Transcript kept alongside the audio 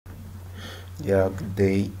Yeah, good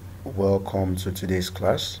day. Welcome to today's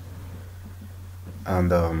class.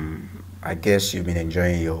 And I guess you've been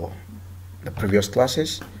enjoying the previous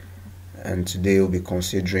classes. And today we'll be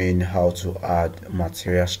considering how to add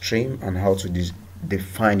material stream and how to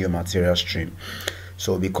define your material stream.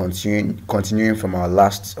 So we'll be continuing from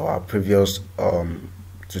our previous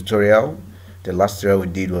tutorial. The last tutorial we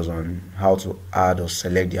did was on how to add or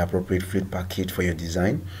select the appropriate fluid package for your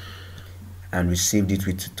design, and received it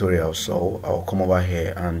with tutorial. So I'll come over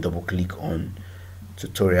here and double click on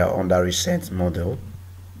tutorial under recent model.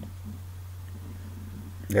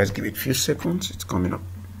 Let's give it a few seconds. It's coming up.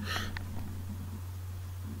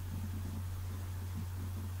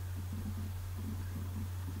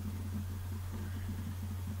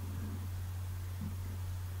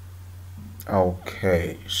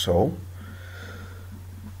 Okay, so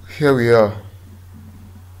here we are.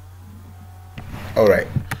 All right,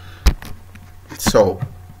 so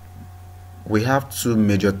we have two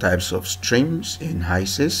major types of streams in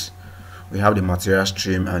Hysys. We have the material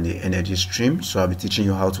stream and the energy stream. So I'll be teaching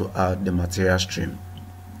you how to add the material stream.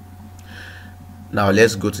 Now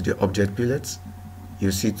let's go to the object palette.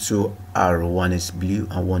 You see two arrows, one is blue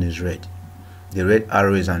and one is red. The red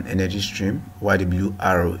arrow is an energy stream, while the blue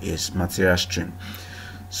arrow is material stream.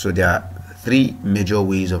 So there are three major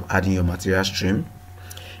ways of adding your material stream.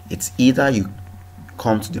 It's either you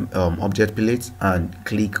come to the object palette and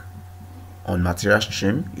click on material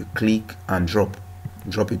stream, you click and drop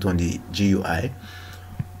it on the GUI,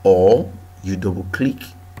 or you double click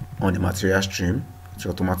on the material stream to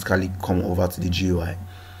automatically come over to the GUI.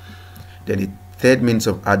 Then the third means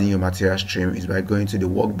of adding your material stream is by going to the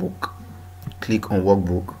workbook. Click on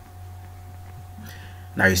workbook.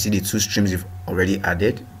 Now you see the two streams you've already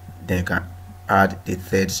added. Then you can add the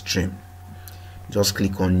third stream. Just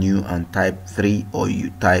click on new and type 3, or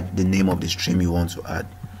you type the name of the stream you want to add.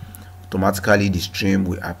 Automatically the stream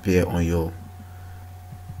will appear on your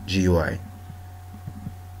GUI.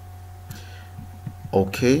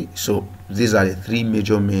 Okay, so these are the three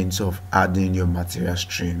major means of adding your material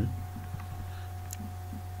stream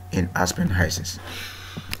in Aspen Hysys.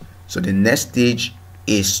 So the next stage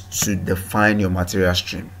is to define your material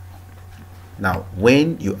stream. Now,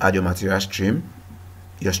 when you add your material stream,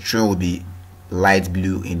 your stream will be light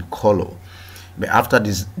blue in color. But after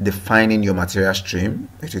this defining your material stream,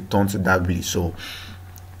 it will turn to dark blue. So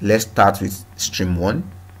let's start with stream 1,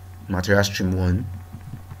 material stream 1.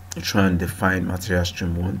 Try and define material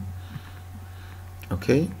stream 1.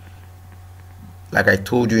 Okay. Like I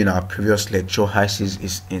told you in our previous lecture, Hysys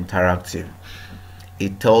is interactive.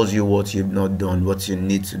 It tells you what you've not done, what you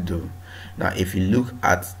need to do. Now, if you look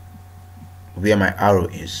at where my arrow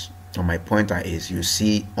is, or my pointer is, you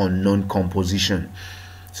see unknown composition.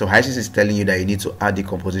 So Hysys is telling you that you need to add the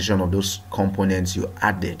composition of those components you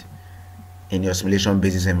added in your simulation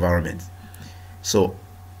basis environment. So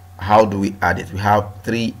how do we add it? We have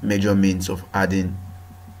three major means of adding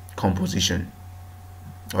composition,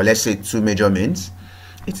 or let's say two major means.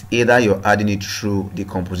 It's either you're adding it through the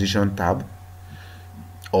composition tab,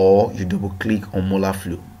 or you double click on molar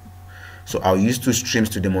flow. So I'll use two streams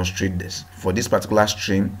to demonstrate this. For this particular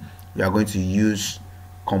stream, we are going to use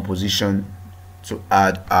composition to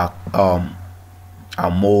add our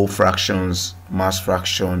mole fractions, mass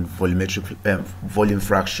fraction, volumetric volume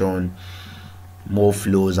fraction, mole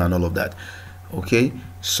flows, and all of that. Okay,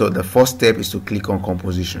 so the first step is to click on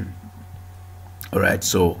composition. All right,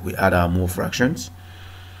 so we add our mole fractions.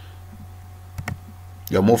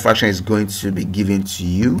 Your mole fraction is going to be given to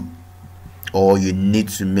you, or you need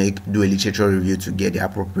to do a literature review to get the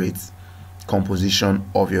appropriate composition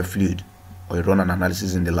of your fluid, or you run an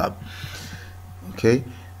analysis in the lab. Okay,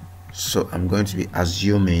 so I'm going to be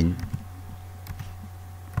assuming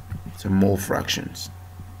some mole fractions.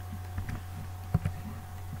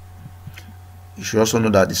 You should also know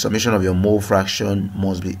that the summation of your mole fraction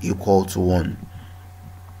must be equal to 1.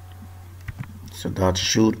 So that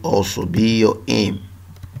should also be your aim.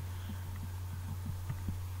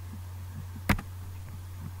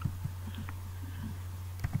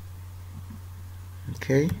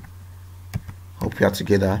 Okay, hope we are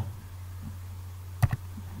together.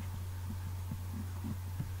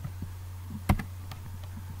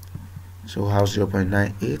 So how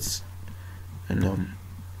 0.98, and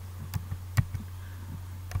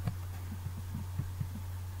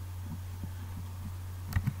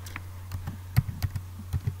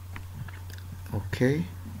okay,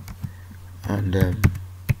 and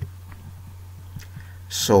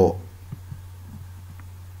so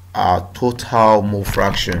our total mole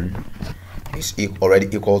fraction is already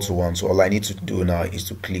equal to 1. So all I need to do now is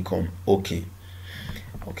to click on OK.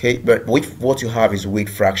 Okay, but with what you have is weight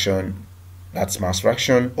fraction that's mass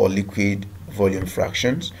fraction or liquid volume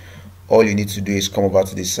fractions, all you need to do is come over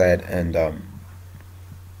to this side and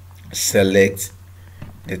select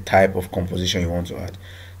the type of composition you want to add.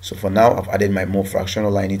 So for now, I've added my mole fraction.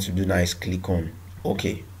 All I need to do now is click on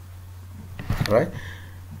OK. All right.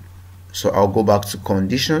 So I'll go back to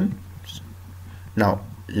condition. Now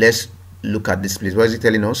let's look at this place. What is it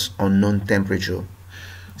telling us? Unknown temperature.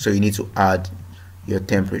 So you need to add your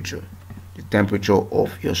temperature, the temperature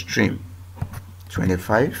of your stream.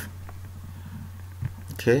 25.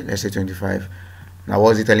 Okay, let's say 25. Now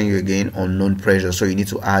what is it telling you again? Unknown pressure. So you need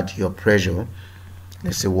to add your pressure.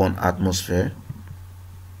 Let's say 1 atmosphere.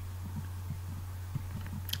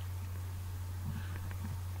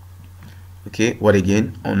 Okay, what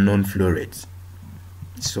again? Unknown flow rate.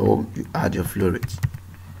 So you add your flow rate.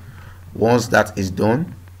 Once that is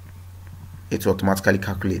done, it will automatically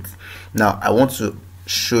calculate. Now I want to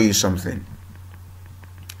show you something.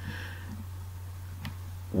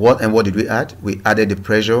 What did we add? We added the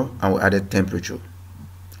pressure and we added temperature,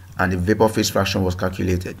 and the vapor phase fraction was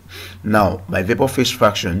calculated. Now by vapor phase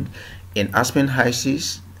fraction in Aspen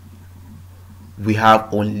Hysys, we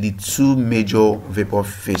have only two major vapor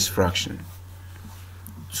phase fraction.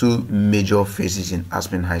 Two major phases in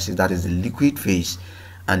Aspen Hysys, that is the liquid phase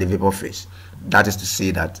and the vapor phase. That is to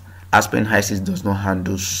say that Aspen Hysys does not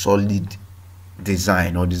handle solid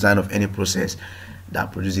design or design of any process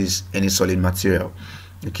that produces any solid material.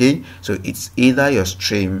 Okay, so it's either your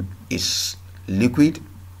stream is liquid,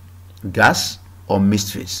 gas, or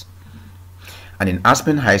mixed phase. And in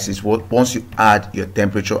Aspen Hysys, once you add your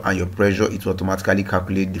temperature and your pressure, it will automatically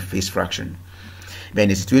calculate the phase fraction. But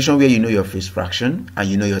in a situation where you know your phase fraction and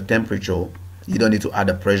you know your temperature, you don't need to add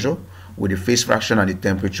the pressure. With the phase fraction and the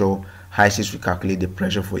temperature, Hysys will calculate the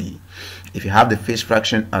pressure for you. If you have the phase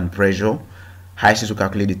fraction and pressure, Hysys will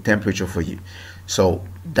calculate the temperature for you. So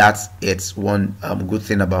that's it's one good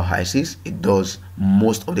thing about Hysys. It does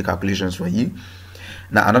most of the calculations for you.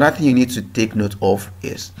 Now another thing you need to take note of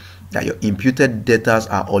is that your imputed data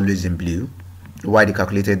are always in blue, while the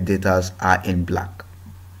calculated data are in black.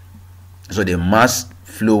 So the mass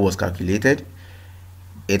flow was calculated,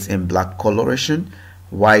 it's in black coloration,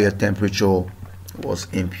 while your temperature was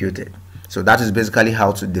imputed. So that is basically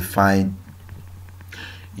how to define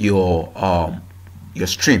your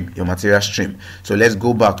stream, your material stream. So let's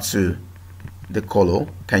go back to the color.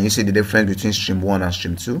 Can you see the difference between stream 1 and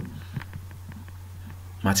stream 2?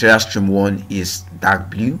 Material stream 1 is dark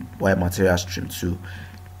blue, while material stream 2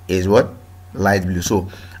 is what? Light blue. So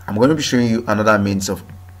I'm going to be showing you another means of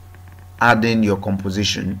adding your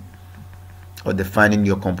composition or defining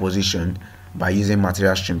your composition by using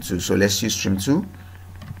material stream 2. So let's use stream 2.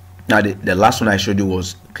 Now the last one I showed you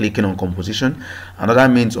was clicking on composition. Another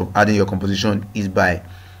means of adding your composition is by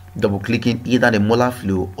double clicking either the molar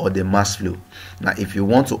flow or the mass flow. Now if you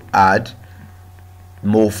want to add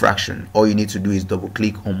mole fraction, all you need to do is double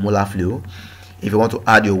click on molar flow. If you want to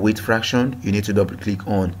add your weight fraction, you need to double click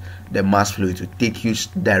on the mass flow. It will take you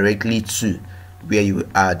directly to where you will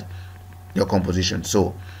add your composition.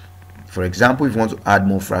 So for example, if you want to add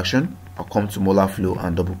mole fraction, I'll come to molar flow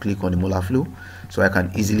and double click on the molar flow, so I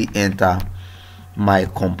can easily enter my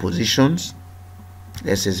compositions.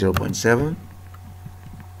 Let's say 0.7,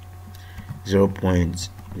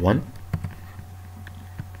 0.1,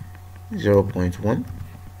 0.1, 0.05,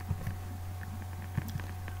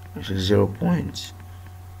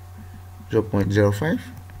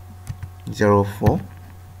 0.04,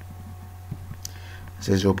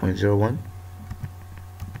 say 0.01,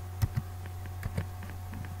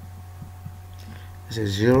 say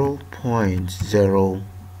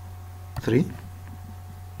 0.03,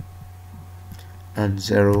 and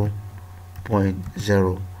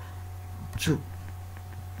 0.02.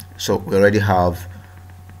 So we already have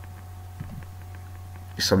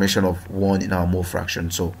a summation of 1 in our mole fraction.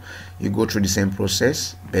 So you go through the same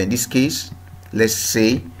process, but in this case, let's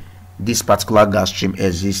say this particular gas stream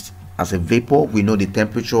exists as a vapor. We know the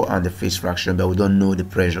temperature and the phase fraction, but we don't know the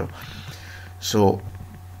pressure. So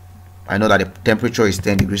I know that the temperature is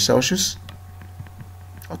 10 degrees Celsius.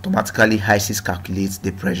 Automatically Hysys calculates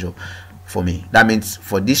the pressure for me. That means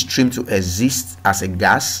for this stream to exist as a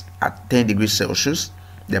gas at 10 degrees Celsius,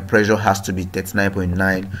 the pressure has to be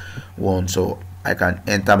 39.91. So I can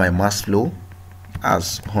enter my mass flow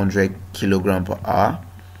as 100 kilogram per hour.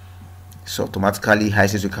 So automatically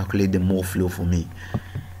Hysys will calculate the mole flow for me,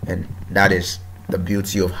 and that is the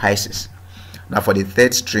beauty of Hysys. Now for the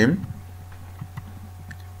third stream,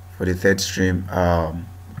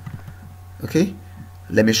 okay,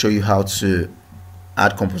 let me show you how to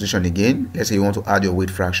add composition again. Let's say you want to add your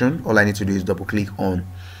weight fraction. All I need to do is double click on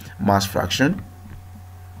mass fraction.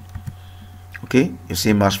 Okay, you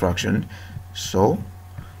see mass fraction. So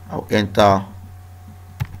I'll enter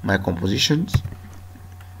my compositions.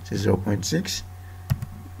 Say 0.6,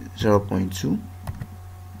 0.2,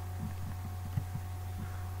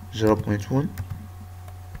 0.1,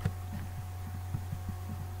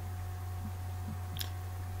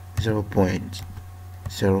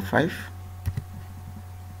 0.05,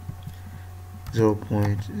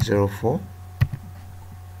 0.04,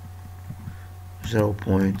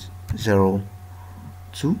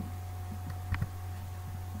 0.02,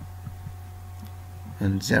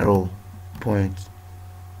 and 0.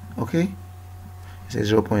 Okay, it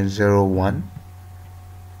says 0.01,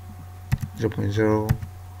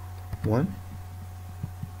 0.01.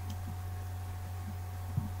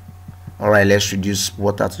 All right, let's reduce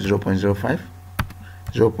water to 0.05,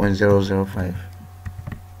 0.005,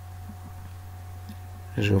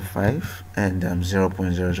 05, and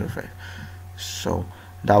 0.005. So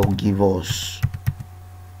that will give us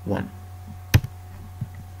 1.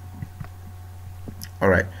 All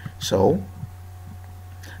right, so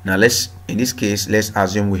now in this case, let's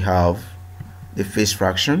assume we have the phase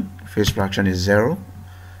fraction. Phase fraction is 0.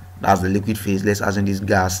 That's the liquid phase. Let's assume this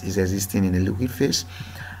gas is existing in the liquid phase,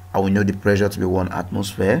 and we know the pressure to be 1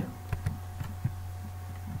 atmosphere.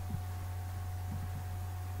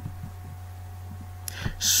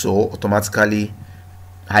 So automatically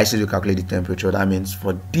Hysys will calculate the temperature. That means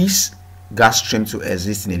for this gas stream to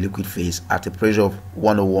exist in a liquid phase at a pressure of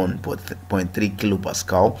 101.3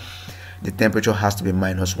 kilopascal, the temperature has to be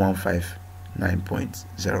minus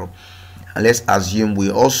 159.0. And let's assume we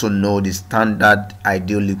also know the standard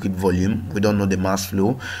ideal liquid volume. We don't know the mass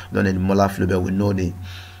flow, we don't know the molar flow, but we know the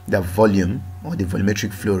volume or the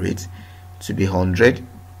volumetric flow rate to be 100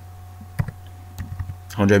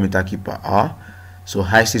 meter cube per hour. So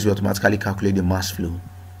Hysys will automatically calculate the mass flow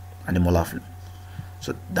and the molar flow.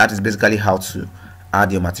 So that is basically how to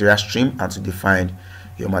add your material stream and to define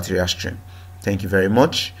your material stream. Thank you very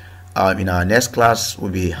much. In our next class,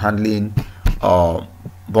 we'll be handling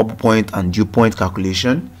bubble point and dew point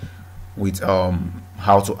calculation with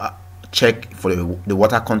how to check for the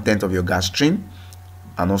water content of your gas stream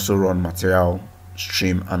and also run material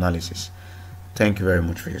stream analysis. Thank you very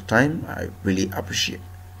much for your time. I really appreciate it.